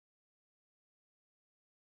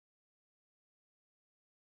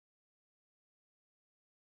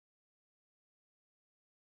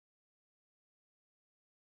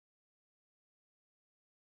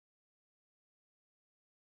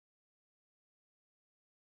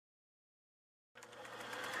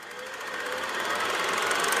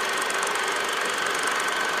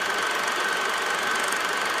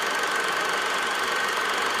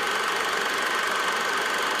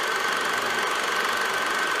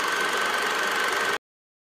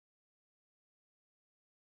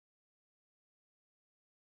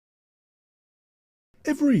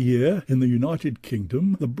Every year in the United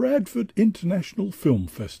Kingdom, the Bradford International Film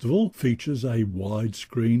Festival features a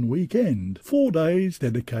widescreen weekend, 4 days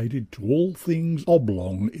dedicated to all things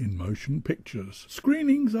oblong in motion pictures.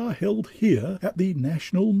 Screenings are held here at the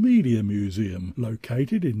National Media Museum,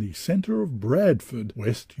 located in the centre of Bradford,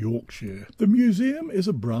 West Yorkshire. The museum is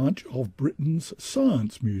a branch of Britain's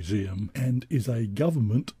Science Museum and is a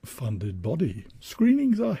government-funded body.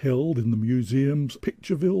 Screenings are held in the museum's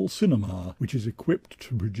Pictureville Cinerama, which is equipped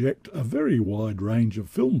to project a very wide range of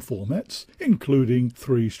film formats, including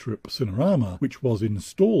 3-strip Cinerama, which was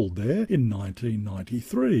installed there in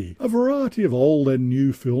 1993. A variety of old and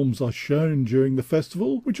new films are shown during the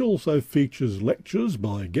festival, which also features lectures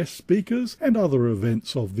by guest speakers and other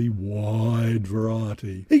events of the wide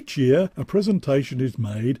variety. Each year, a presentation is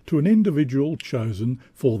made to an individual chosen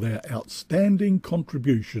for their outstanding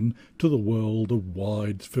contribution to the world of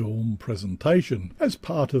wide film presentation. As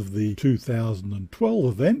part of the 2012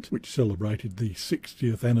 event, which celebrated the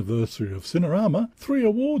 60th anniversary of Cinerama, 3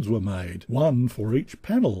 awards were made, one for each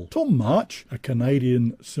panel. Tom March, a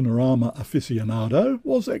Canadian Cinerama aficionado,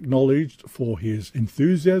 was acknowledged for his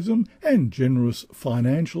enthusiasm and generous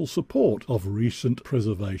financial support of recent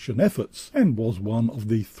preservation efforts, and was one of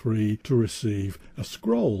the 3 to receive a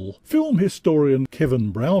scroll. Film historian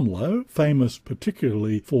Kevin Brownlow, famous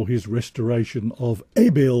particularly for his restoration of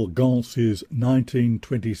Abel Gance's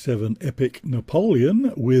 1927 epic Napoleon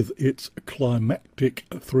with its climactic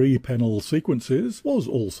 3-panel sequences, was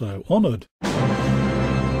also honoured.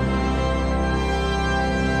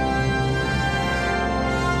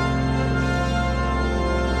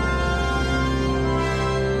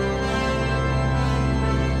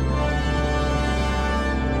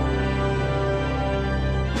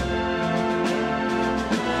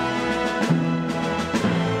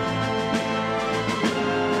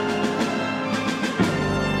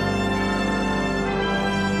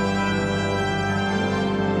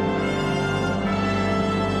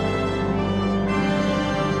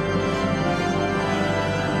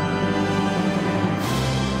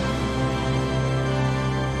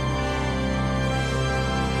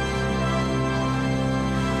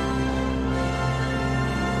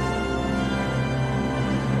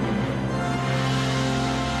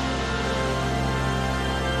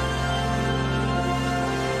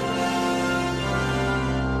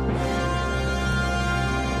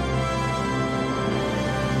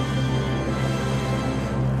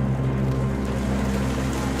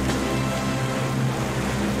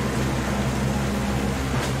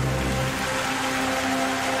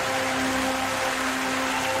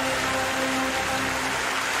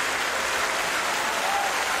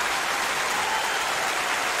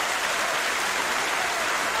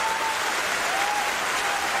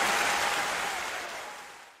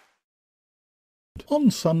 On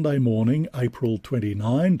Sunday morning, April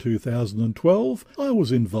 29, 2012, I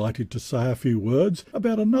was invited to say a few words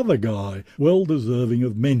about another guy well deserving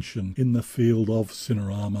of mention in the field of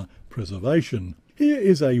Cinerama preservation. Here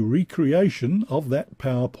is a recreation of that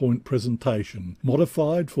PowerPoint presentation,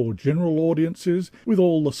 modified for general audiences with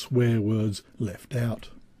all the swear words left out.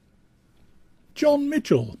 John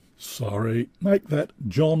Mitchell. Sorry, make that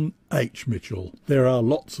John H. Mitchell. There are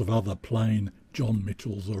lots of other plain John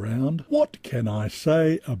Mitchells around. What can I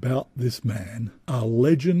say about this man? A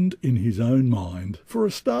legend in his own mind. For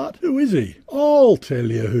a start, who is he? I'll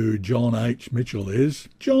tell you who John H. Mitchell is.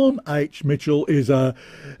 John H. Mitchell is a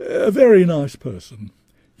very nice person.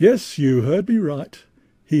 Yes, you heard me right.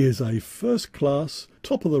 He is a first-class,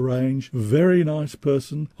 top-of-the-range, very nice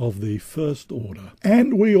person of the first order.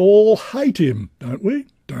 And we all hate him, don't we?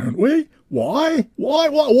 Don't we? Why? Why?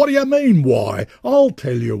 What do you mean, why? I'll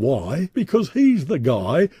tell you why. Because he's the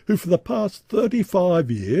guy who for the past 35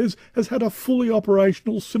 years has had a fully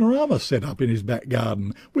operational Cinerama set up in his back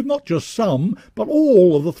garden, with not just some, but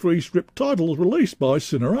all of the 3-strip titles released by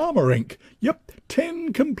Cinerama Inc. Yep,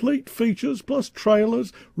 10 complete features plus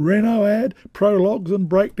trailers, Renault ad, prologues and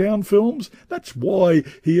breakdown films. That's why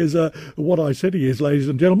he is what I said he is, ladies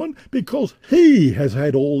and gentlemen, because he has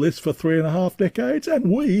had all this for 3.5 decades and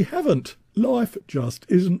we haven't. Life just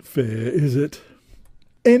isn't fair, is it?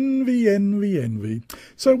 Envy, envy, envy.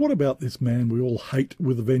 So what about this man we all hate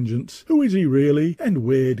with a vengeance? Who is he really, and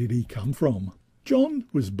where did he come from? John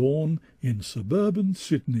was born in suburban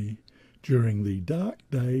Sydney during the dark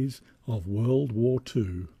days of World War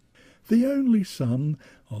II. The only son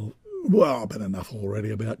of... Well, I've been enough already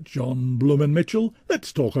about John Bloomin' Mitchell.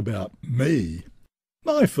 Let's talk about me.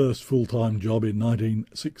 My first full-time job in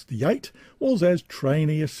 1968 was as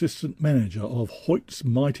trainee assistant manager of Hoyt's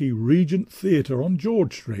mighty Regent Theatre on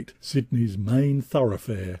George Street, Sydney's main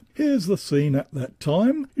thoroughfare. Here's the scene at that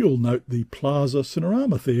time. You'll note the Plaza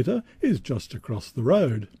Cinerama Theatre is just across the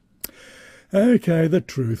road. OK, the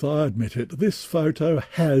truth, I admit it, this photo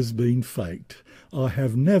has been faked. I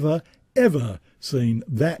have never, ever seen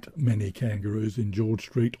that many kangaroos in George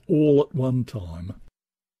Street all at one time.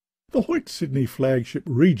 The Hoyt Sydney flagship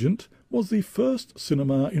Regent was the first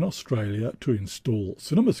cinema in Australia to install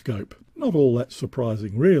CinemaScope. Not all that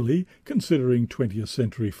surprising really, considering 20th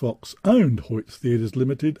Century Fox owned Hoyt's Theatres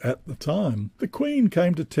Limited at the time. The Queen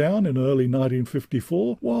came to town in early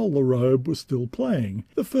 1954 while The Robe was still playing,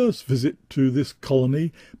 the first visit to this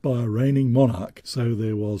colony by a reigning monarch, so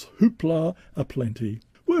there was hoopla aplenty.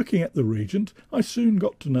 Working at the Regent, I soon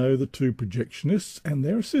got to know the two projectionists and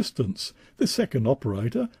their assistants. The second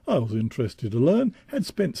operator, I was interested to learn, had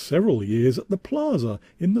spent several years at the Plaza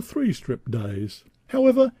in the three-strip days.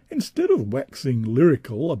 However, instead of waxing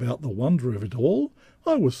lyrical about the wonder of it all,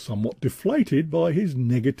 I was somewhat deflated by his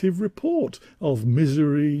negative report of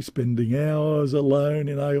misery, spending hours alone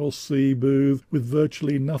in ALC booth with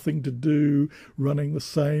virtually nothing to do, running the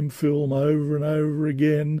same film over and over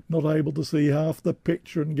again, not able to see half the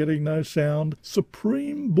picture and getting no sound.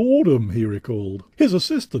 Supreme boredom, he recalled. His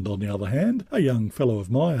assistant, on the other hand, a young fellow of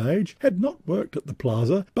my age, had not worked at the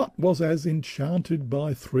Plaza, but was as enchanted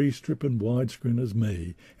by three-strip and widescreen as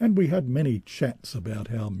me, and we had many chats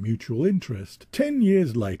about our mutual interest. 10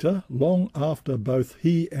 years later, long after both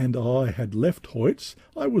he and I had left Hoyt's,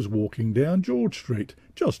 I was walking down George Street,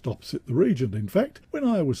 just opposite the Regent in fact, when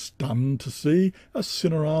I was stunned to see a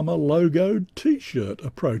Cinerama logoed T-shirt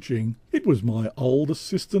approaching. It was my old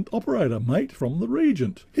assistant operator mate from the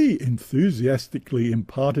Regent. He enthusiastically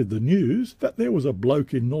imparted the news that there was a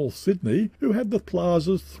bloke in North Sydney who had the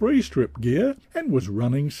Plaza's three-strip gear and was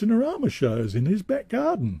running Cinerama shows in his back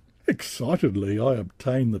garden. Excitedly I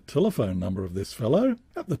obtained the telephone number of this fellow,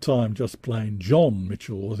 at the time just plain John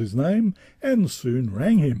Mitchell was his name, and soon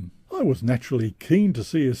rang him. I was naturally keen to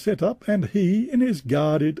see his set-up, and he, in his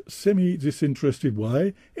guarded, semi-disinterested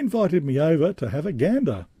way, invited me over to have a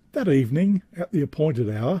gander. That evening, at the appointed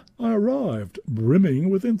hour, I arrived,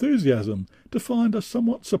 brimming with enthusiasm, to find a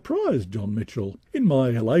somewhat surprised John Mitchell. In my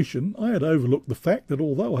elation, I had overlooked the fact that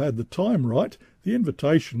although I had the time right, the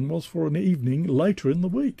invitation was for an evening later in the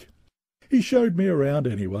week. He showed me around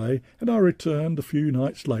anyway, and I returned a few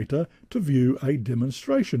nights later to view a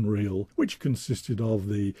demonstration reel, which consisted of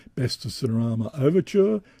the Best of Cinerama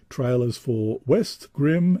Overture, trailers for West,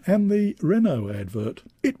 Grimm, and the Renault advert.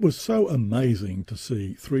 It was so amazing to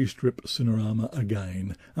see three-strip Cinerama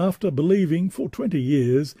again, after believing for 20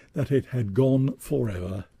 years that it had gone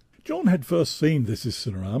forever. John had first seen This Is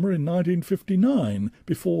Cinerama in 1959,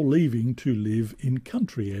 before leaving to live in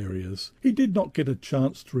country areas. He did not get a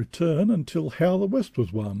chance to return until How the West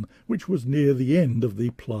Was Won, which was near the end of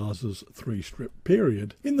the Plaza's three-strip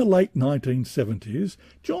period. In the late 1970s,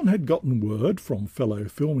 John had gotten word from fellow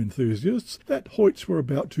film enthusiasts that Hoyts were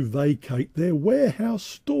about to vacate their warehouse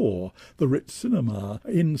store, the Ritz Cinema,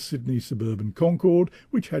 in Sydney suburban Concord,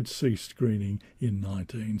 which had ceased screening in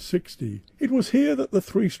 1960. It was here that the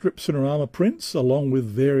three-strip Cinerama prints, along with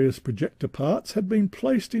various projector parts, had been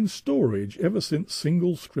placed in storage ever since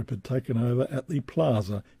single strip had taken over at the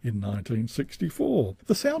Plaza in 1964.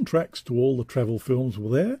 The soundtracks to all the travel films were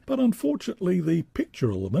there, but unfortunately the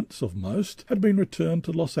picture elements of most had been returned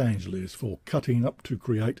to Los Angeles for cutting up to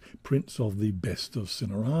create prints of the Best of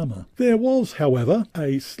Cinerama. There was, however,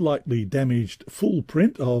 a slightly damaged full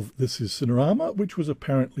print of This Is Cinerama, which was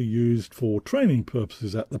apparently used for training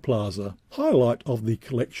purposes at the Plaza. Highlight of the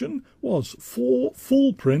collection was 4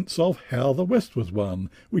 full prints of How the West Was Won,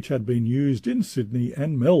 which had been used in Sydney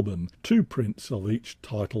and Melbourne. 2 prints of each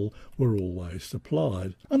title were always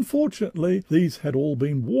supplied. Unfortunately, these had all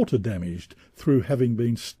been water damaged through having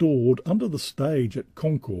been stored under the stage at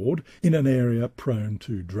Concord in an area prone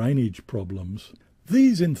to drainage problems.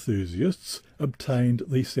 These enthusiasts obtained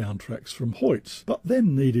the soundtracks from Hoyt's, but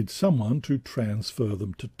then needed someone to transfer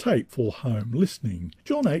them to tape for home listening.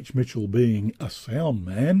 John H. Mitchell, being a sound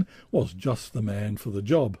man, was just the man for the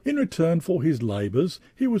job. In return for his labours,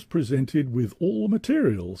 he was presented with all the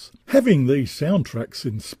materials. Having these soundtracks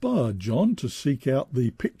inspired John to seek out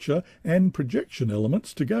the picture and projection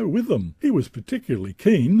elements to go with them. He was particularly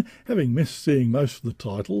keen, having missed seeing most of the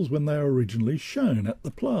titles when they were originally shown at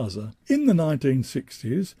the Plaza. In the 1960s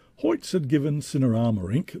 60s, Hoyts had given Cinerama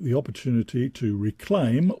Inc. the opportunity to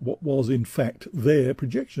reclaim what was in fact their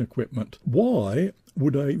projection equipment. Why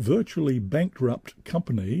would a virtually bankrupt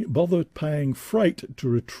company bother paying freight to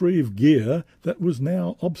retrieve gear that was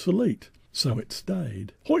now obsolete? So it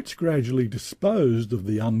stayed. Hoyts gradually disposed of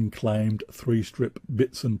the unclaimed 3-strip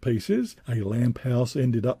bits and pieces. A lamp house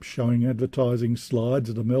ended up showing advertising slides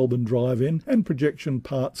at a Melbourne drive-in, and projection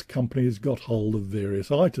parts companies got hold of various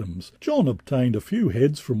items. John obtained a few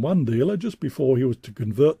heads from one dealer just before he was to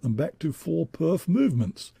convert them back to 4-perf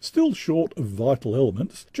movements. Still short of vital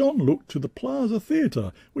elements, John looked to the Plaza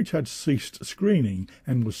Theatre, which had ceased screening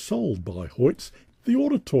and was sold by Hoyts. The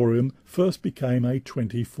auditorium first became a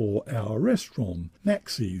 24-hour restaurant,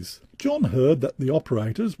 Maxie's. John heard that the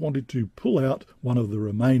operators wanted to pull out one of the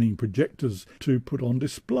remaining projectors to put on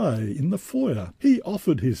display in the foyer. He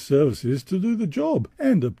offered his services to do the job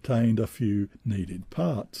and obtained a few needed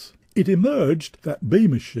parts. It emerged that B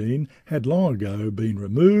machine had long ago been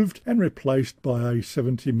removed and replaced by a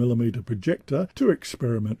 70mm projector to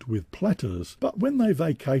experiment with platters. But when they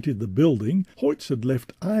vacated the building, Hoyts had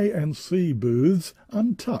left A and C booths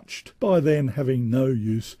untouched, by then having no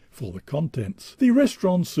use for the contents. The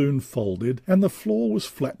restaurant soon folded and the floor was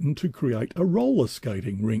flattened to create a roller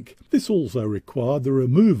skating rink. This also required the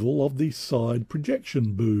removal of the side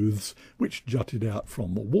projection booths, which jutted out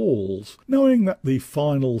from the walls. Knowing that the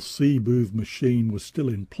final C booth machine was still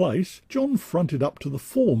in place, John fronted up to the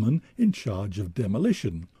foreman in charge of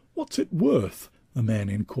demolition. "What's it worth?" the man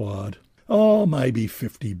inquired. "Oh, maybe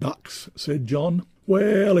 $50, said John.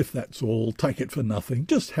 "Well, if that's all, take it for nothing.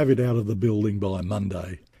 Just have it out of the building by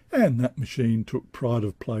Monday." And that machine took pride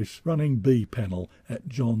of place running B panel at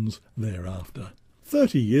John's thereafter.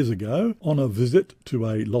 30 years ago, on a visit to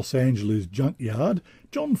a Los Angeles junkyard,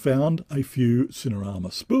 John found a few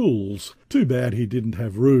Cinerama spools. Too bad he didn't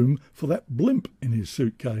have room for that blimp in his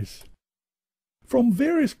suitcase. From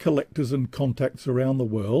various collectors and contacts around the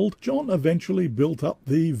world, John eventually built up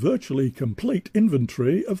the virtually complete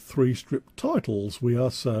inventory of 3-strip titles we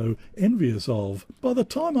are so envious of. By the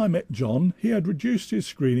time I met John, he had reduced his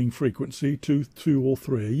screening frequency to 2 or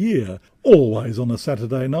 3 a year, always on a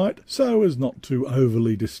Saturday night, so as not to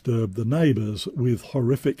overly disturb the neighbours with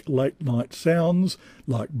horrific late-night sounds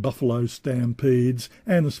like buffalo stampedes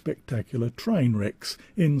and spectacular train wrecks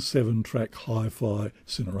in 7-track hi-fi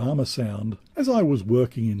Cinerama sound. As I was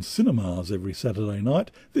working in cinemas every Saturday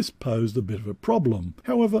night, this posed a bit of a problem.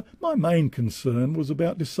 However, my main concern was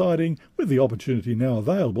about deciding, with the opportunity now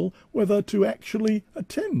available, whether to actually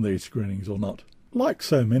attend these screenings or not. Like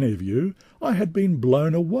so many of you, I had been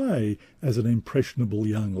blown away as an impressionable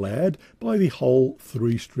young lad by the whole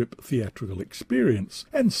 3-strip theatrical experience,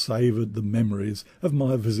 and savoured the memories of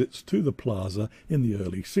my visits to the Plaza in the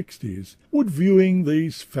early 60s. Would viewing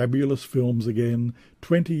these fabulous films again,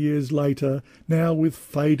 20 years later, now with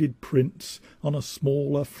faded prints on a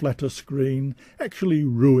smaller, flatter screen, actually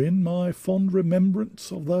ruin my fond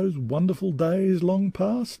remembrance of those wonderful days long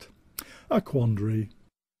past? A quandary.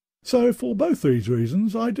 So for both these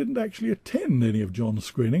reasons, I didn't actually attend any of John's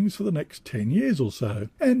screenings for the next 10 years or so,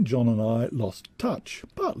 and John and I lost touch,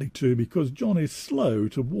 partly too because John is slow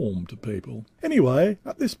to warm to people. Anyway,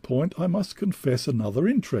 at this point I must confess another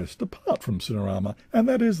interest apart from Cinerama, and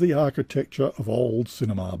that is the architecture of old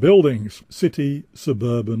cinema buildings, city,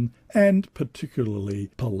 suburban, and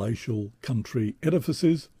particularly palatial country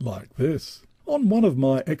edifices like this. On one of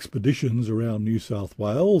my expeditions around New South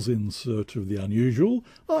Wales in search of the unusual,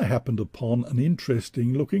 I happened upon an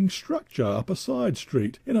interesting-looking structure up a side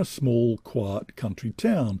street in a small, quiet country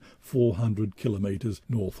town 400 kilometres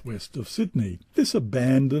northwest of Sydney. This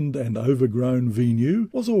abandoned and overgrown venue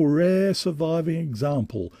was a rare surviving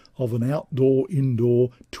example of an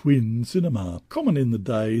outdoor-indoor twin cinema, common in the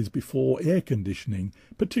days before air conditioning,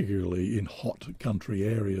 particularly in hot country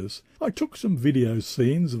areas. I took some video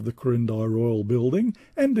scenes of the Quirindi Royal Building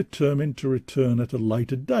and determined to return at a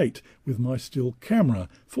later date with my still camera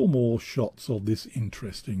for more shots of this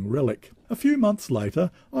interesting relic. A few months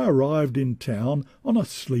later, I arrived in town on a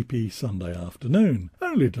sleepy Sunday afternoon,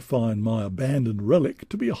 only to find my abandoned relic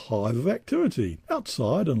to be a hive of activity.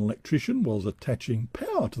 Outside, an electrician was attaching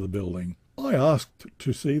power to the building. I asked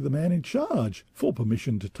to see the man in charge for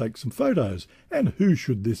permission to take some photos, and who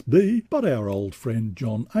should this be but our old friend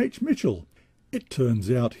John H. Mitchell. It turns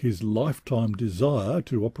out his lifetime desire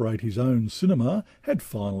to operate his own cinema had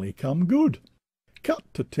finally come good. Cut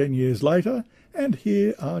to 10 years later, and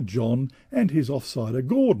here are John and his offsider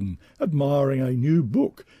Gordon admiring a new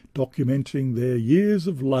book documenting their years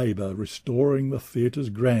of labour restoring the theatre's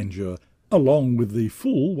grandeur, along with the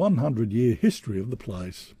full 100-year history of the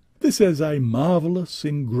place. This is a marvellous,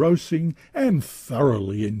 engrossing and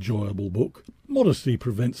thoroughly enjoyable book. Modesty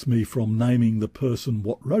prevents me from naming the person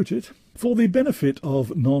what wrote it. For the benefit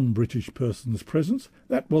of non-British persons present,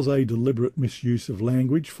 that was a deliberate misuse of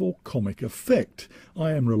language for comic effect.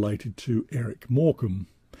 I am related to Eric Morecambe.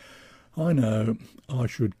 I know, I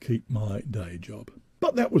should keep my day job.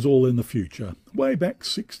 But that was all in the future. Way back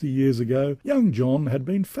 60 years ago, young John had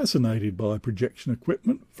been fascinated by projection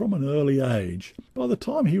equipment from an early age. By the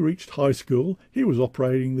time he reached high school, he was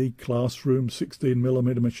operating the classroom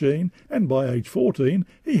 16mm machine, and by age 14,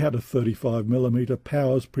 he had a 35mm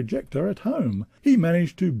Powers projector at home. He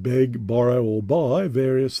managed to beg, borrow or buy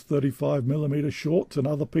various 35mm shorts and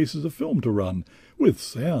other pieces of film to run, with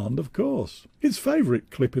sound, of course. His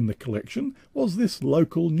favourite clip in the collection was this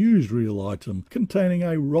local newsreel item containing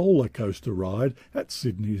a roller coaster ride at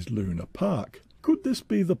Sydney's Luna Park. Could this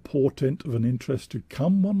be the portent of an interest to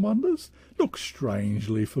come, one wonders? Looks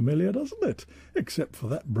strangely familiar, doesn't it? Except for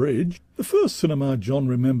that bridge. The first cinema John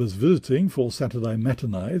remembers visiting for Saturday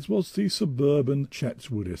matinees was the suburban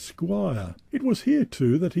Chatswood Esquire. It was here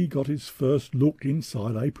too that he got his first look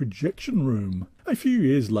inside a projection room. A few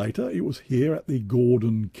years later it was here at the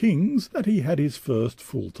Gordon Kings that he had his first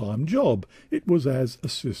full-time job. It was as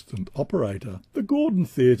assistant operator. The Gordon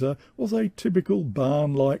Theatre was a typical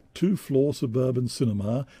barn-like two-floor suburban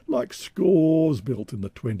cinema like scores built in the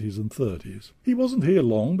 20s and 30s. He wasn't here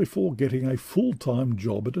long before getting a full-time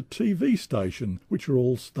job at a TV station, which were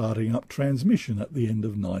all starting up transmission at the end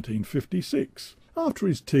of 1956. After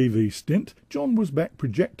his TV stint, John was back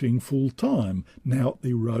projecting full-time, now at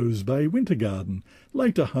the Rose Bay Winter Garden,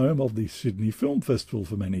 later home of the Sydney Film Festival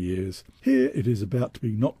for many years. Here it is about to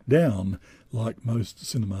be knocked down, like most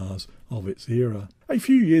cinemas of its era. A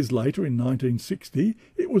few years later, in 1960,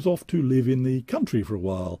 it was off to live in the country for a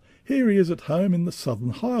while. Here he is at home in the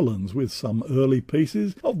Southern Highlands with some early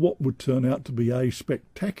pieces of what would turn out to be a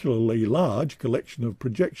spectacularly large collection of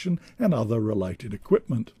projection and other related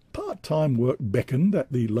equipment. Part-time work beckoned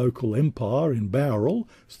at the local Empire in Bowral,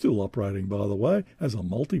 still operating by the way, as a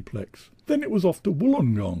multiplex. Then it was off to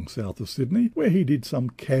Wollongong, south of Sydney, where he did some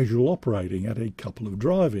casual operating at a couple of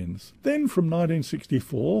drive-ins. Then from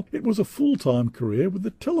 1964 it was a full-time career with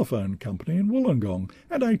the telephone company in Wollongong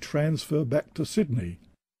and a transfer back to Sydney.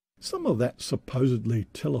 Some of that supposedly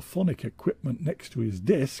telephonic equipment next to his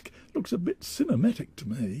desk looks a bit cinematic to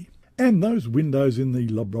me. And those windows in the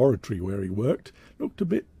laboratory where he worked looked a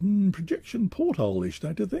bit projection porthole-ish,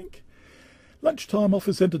 don't you think? Lunchtime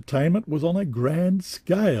office entertainment was on a grand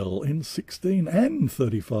scale in 16 and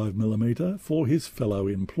 35mm for his fellow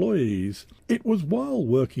employees. It was while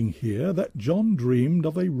working here that John dreamed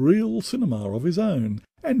of a real cinema of his own,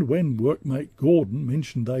 and when workmate Gordon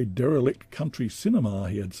mentioned a derelict country cinema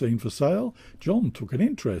he had seen for sale, John took an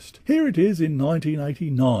interest. Here it is in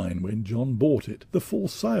 1989 when John bought it. The for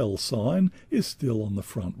sale sign is still on the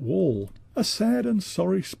front wall. A sad and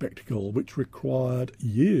sorry spectacle which required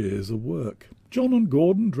years of work. John and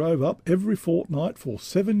Gordon drove up every fortnight for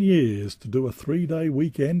 7 years to do a 3-day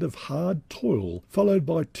weekend of hard toil, followed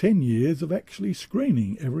by 10 years of actually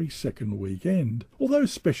screening every second weekend. Although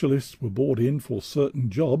specialists were brought in for certain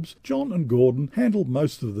jobs, John and Gordon handled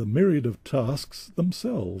most of the myriad of tasks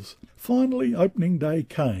themselves. Finally, opening day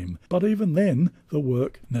came, but even then the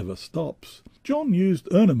work never stops. John used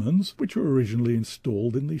Ernemans, which were originally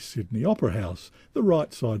installed in the Sydney Opera House. The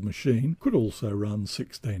right-side machine could also run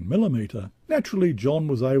 16mm. Naturally, John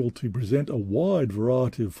was able to present a wide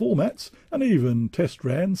variety of formats and even test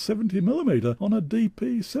ran 70mm on a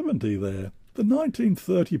DP70 there. The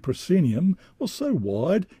 1930 proscenium was so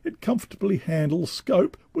wide it comfortably handled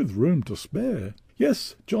scope with room to spare.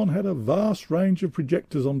 Yes, John had a vast range of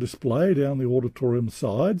projectors on display down the auditorium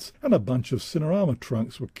sides, and a bunch of Cinerama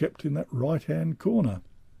trunks were kept in that right-hand corner.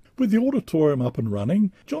 With the auditorium up and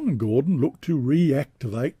running, John and Gordon looked to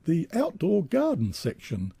reactivate the outdoor garden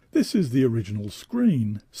section. This is the original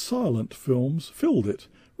screen. Silent films filled it.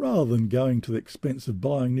 Rather than going to the expense of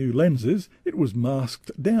buying new lenses, it was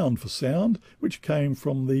masked down for sound, which came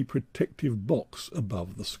from the protective box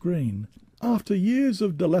above the screen. After years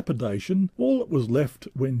of dilapidation, all that was left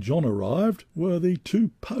when John arrived were the 2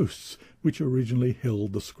 posts which originally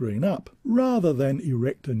held the screen up. Rather than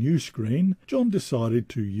erect a new screen, John decided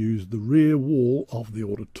to use the rear wall of the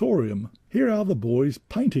auditorium. Here are the boys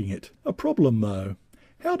painting it. A problem though.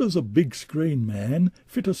 How does a big screen man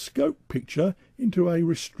fit a scope picture into a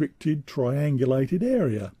restricted triangulated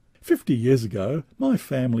area? 50 years ago, my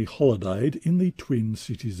family holidayed in the twin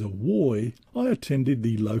cities of Woy. I attended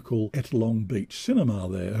the local Ettalong Beach Cinema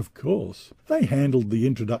there, of course. They handled the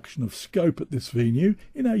introduction of scope at this venue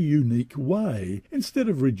in a unique way. Instead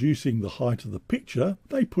of reducing the height of the picture,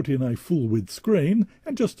 they put in a full-width screen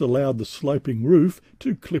and just allowed the sloping roof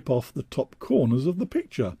to clip off the top corners of the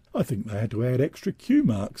picture. I think they had to add extra cue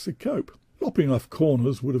marks to cope. Lopping off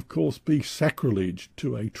corners would of course be sacrilege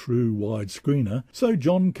to a true widescreener, so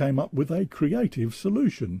John came up with a creative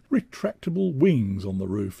solution: retractable wings on the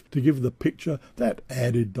roof to give the picture that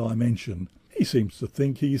added dimension. He seems to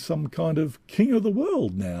think he's some kind of king of the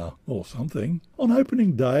world now, or something. On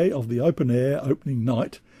opening day of the open-air opening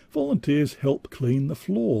night, volunteers helped clean the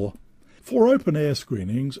floor. For open-air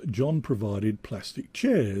screenings, John provided plastic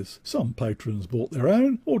chairs. Some patrons bought their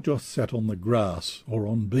own or just sat on the grass or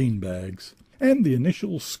on beanbags. And the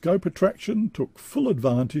initial scope attraction took full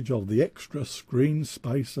advantage of the extra screen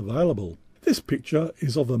space available. This picture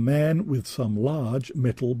is of a man with some large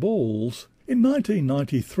metal balls. In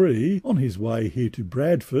 1993, on his way here to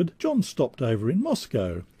Bradford, John stopped over in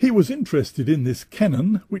Moscow. He was interested in this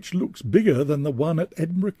cannon, which looks bigger than the one at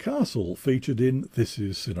Edinburgh Castle, featured in This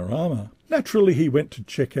Is Cinerama. Naturally, he went to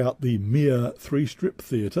check out the Mere three-strip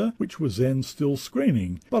theatre, which was then still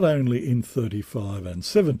screening, but only in 35 and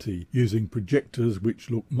 70, using projectors which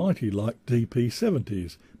look mighty like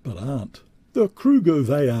DP70s, but aren't. The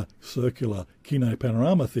Krugovaya Circular Kino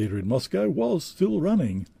Panorama Theatre in Moscow was still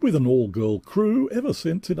running, with an all-girl crew ever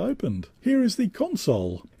since it opened. Here is the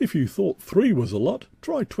console. If you thought 3 was a lot,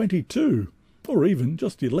 try 22, or even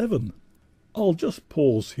just 11. I'll just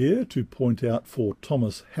pause here to point out for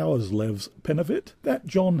Thomas Houslev's benefit that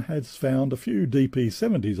John has found a few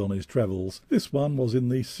DP70s on his travels. This one was in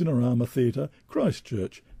the Cinerama Theatre,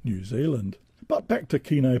 Christchurch, New Zealand. But back to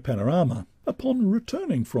Kino Panorama. Upon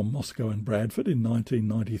returning from Moscow and Bradford in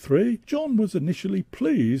 1993, John was initially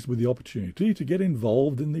pleased with the opportunity to get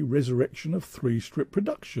involved in the resurrection of three-strip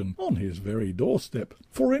production on his very doorstep.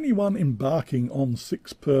 For anyone embarking on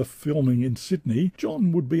 6-perf filming in Sydney,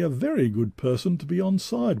 John would be a very good person to be on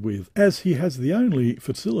side with, as he has the only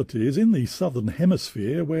facilities in the Southern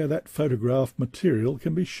Hemisphere where that photographed material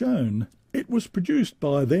can be shown. It was produced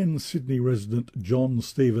by then Sydney resident John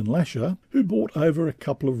Stephen Lasher, who brought over a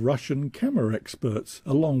couple of Russian camera experts,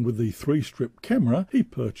 along with the three-strip camera he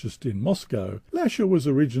purchased in Moscow. Lasher was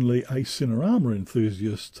originally a Cinerama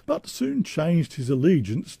enthusiast, but soon changed his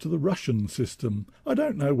allegiance to the Russian system. I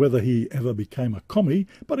don't know whether he ever became a commie,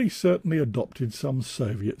 but he certainly adopted some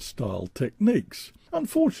Soviet-style techniques.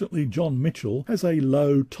 Unfortunately, John Mitchell has a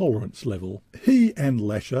low tolerance level. He and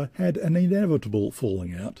Lasher had an inevitable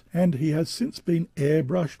falling out, and he has since been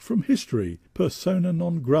airbrushed from history, persona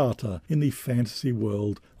non grata in the fantasy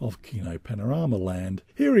world of Kino Panorama land.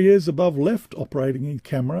 Here he is above left, operating his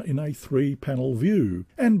camera in a 3-panel view,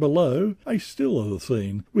 and below a still of the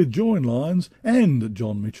scene, with join lines and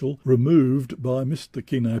John Mitchell removed by Mr.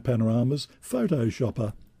 Kino Panorama's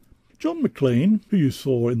photoshopper. John McLean, who you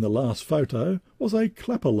saw in the last photo, was a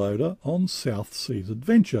clapper loader on South Seas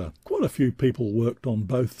Adventure. Quite a few people worked on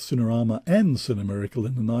both Cinerama and Cinemiracle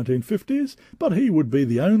in the 1950s, but he would be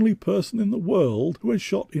the only person in the world who has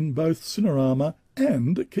shot in both Cinerama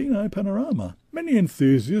and Kino Panorama. Many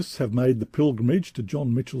enthusiasts have made the pilgrimage to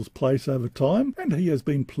John Mitchell's place over time, and he has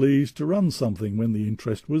been pleased to run something when the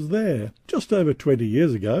interest was there. Just over 20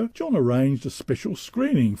 years ago, John arranged a special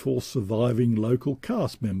screening for surviving local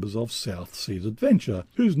cast members of South Seas Adventure,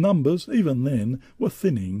 whose numbers, even then, were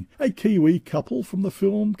thinning. A Kiwi couple from the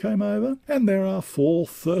film came over, and there are 4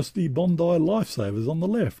 thirsty Bondi lifesavers on the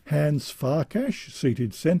left. Hans Farkash,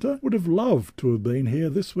 seated centre, would have loved to have been here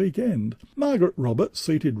this weekend. Margaret Roberts,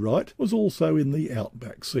 seated right, was also in the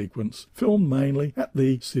Outback sequence, filmed mainly at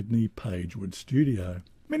the Sydney Pagewood studio.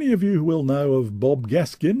 Many of you will know of Bob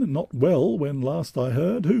Gaskin, not well when last I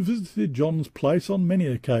heard, who visited John's place on many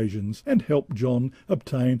occasions and helped John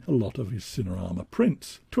obtain a lot of his Cinerama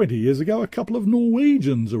prints. 20 years ago, a couple of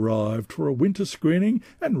Norwegians arrived for a winter screening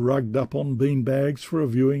and rugged up on beanbags for a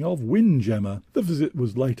viewing of Windjammer. The visit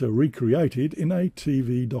was later recreated in a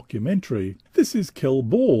TV documentary. This is Kel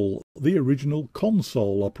Ball, the original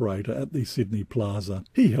console operator at the Sydney Plaza.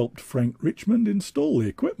 He helped Frank Richmond install the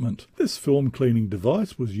equipment. This film cleaning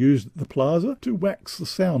device was used at the Plaza to wax the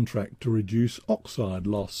soundtrack to reduce oxide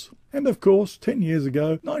loss. And of course, 10 years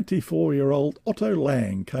ago, 94-year-old Otto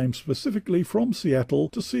Lang came specifically from Seattle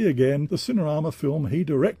to see again the Cinerama film he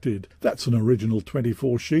directed. That's an original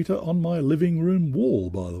 24-sheeter on my living room wall,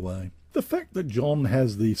 by the way. The fact that John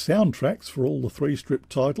has the soundtracks for all the 3-strip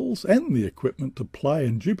titles and the equipment to play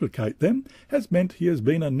and duplicate them has meant he has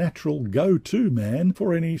been a natural go-to man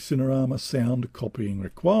for any Cinerama sound copying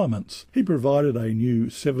requirements. He provided a new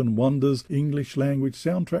Seven Wonders English language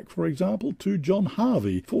soundtrack, for example, to John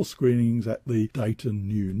Harvey for screenings at the Dayton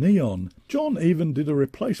New Neon. John even did a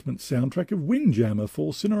replacement soundtrack of Windjammer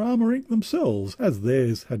for Cinerama Inc. themselves, as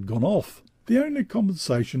theirs had gone off. The only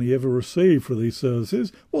compensation he ever received for these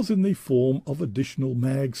services was in the form of additional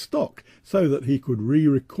mag stock, so that he could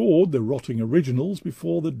re-record the rotting originals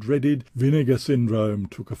before the dreaded vinegar syndrome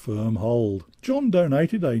took a firm hold. John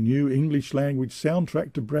donated a new English-language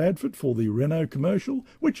soundtrack to Bradford for the Renault commercial,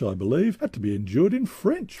 which I believe had to be endured in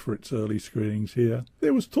French for its early screenings here.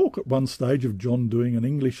 There was talk at one stage of John doing an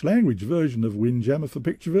English-language version of Windjammer for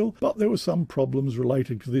Pictureville, but there were some problems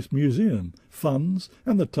related to this museum, funds,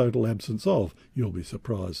 and the total absence of, you'll be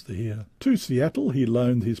surprised to hear. To Seattle he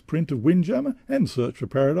loaned his print of Windjammer and Search for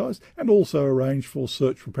Paradise, and also arranged for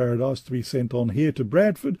Search for Paradise to be sent on here to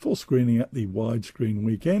Bradford for screening at the widescreen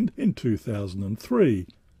weekend in 2003.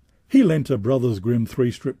 He lent a Brothers Grimm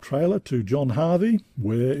 3-strip trailer to John Harvey.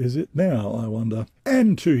 Where is it now, I wonder?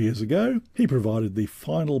 And 2 years ago, he provided the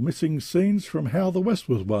final missing scenes from How the West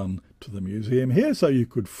Was Won to the museum here, so you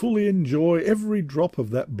could fully enjoy every drop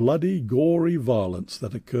of that bloody, gory violence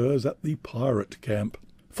that occurs at the pirate camp.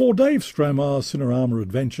 For Dave Stromar's Cinerama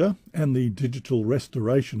adventure and the digital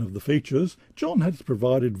restoration of the features, John has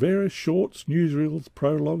provided various shorts, newsreels,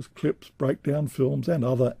 prologues, clips, breakdown films and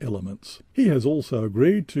other elements. He has also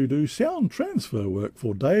agreed to do sound transfer work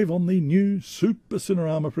for Dave on the new Super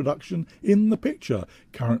Cinerama production In the Picture,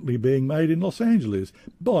 currently being made in Los Angeles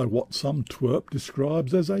by what some twerp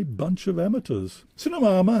describes as a bunch of amateurs.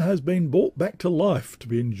 Cinerama has been brought back to life to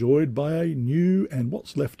be enjoyed by a new and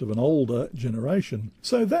what's left of an older generation.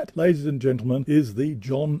 So that, ladies and gentlemen, is the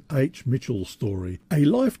John H. Mitchell story, a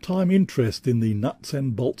lifetime interest in the nuts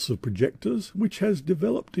and bolts of projectors, which has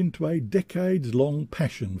developed into a decades-long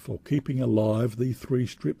passion for keeping alive the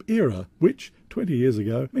 3-strip era, which, 20 years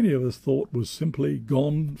ago, many of us thought was simply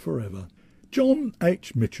gone forever. John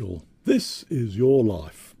H. Mitchell, this is your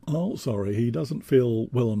life. Oh, sorry, he doesn't feel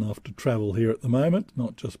well enough to travel here at the moment,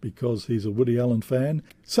 not just because he's a Woody Allen fan.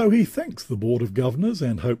 So he thanks the Board of Governors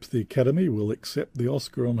and hopes the Academy will accept the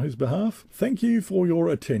Oscar on his behalf. Thank you for your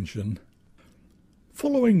attention.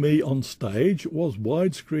 Following me on stage was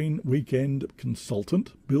widescreen weekend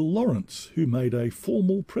consultant Bill Lawrence, who made a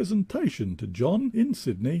formal presentation to John in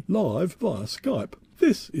Sydney live via Skype.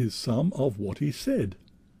 This is some of what he said.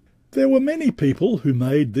 There were many people who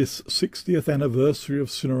made this 60th anniversary of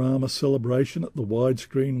Cinerama celebration at the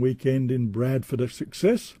widescreen weekend in Bradford a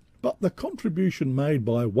success, but the contribution made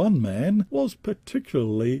by one man was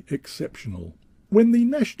particularly exceptional. When the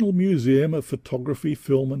National Museum of Photography,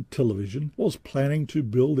 Film and Television was planning to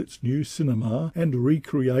build its new cinema and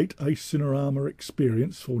recreate a Cinerama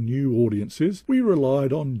experience for new audiences, we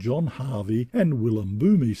relied on John Harvey and Willem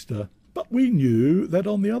Boomeister. But we knew that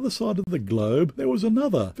on the other side of the globe there was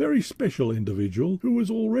another very special individual who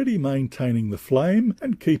was already maintaining the flame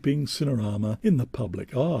and keeping Cinerama in the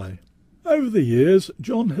public eye. Over the years,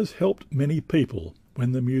 John has helped many people.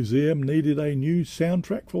 When the museum needed a new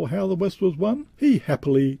soundtrack for How the West Was Won, he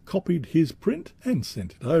happily copied his print and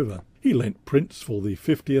sent it over. He lent prints for the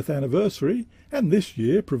 50th anniversary, and this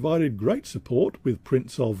year provided great support with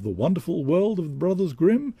prints of The Wonderful World of the Brothers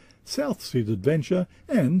Grimm, South Seas Adventure,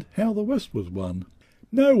 and How the West Was Won.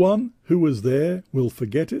 No one who was there will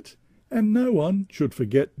forget it, and no one should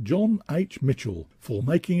forget John H. Mitchell for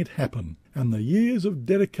making it happen, and the years of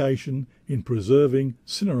dedication in preserving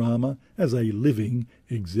Cinerama as a living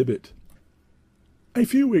exhibit. A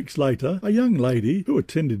few weeks later, a young lady who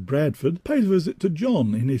attended Bradford paid a visit to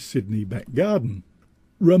John in his Sydney back garden.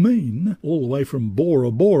 Ramin, all the way from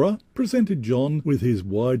Bora Bora, presented John with his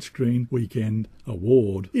Widescreen Weekend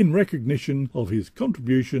Award in recognition of his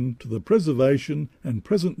contribution to the preservation and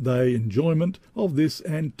present-day enjoyment of this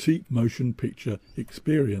antique motion picture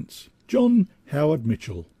experience. John Howard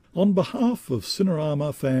Mitchell, on behalf of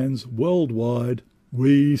Cinerama fans worldwide,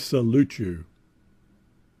 we salute you.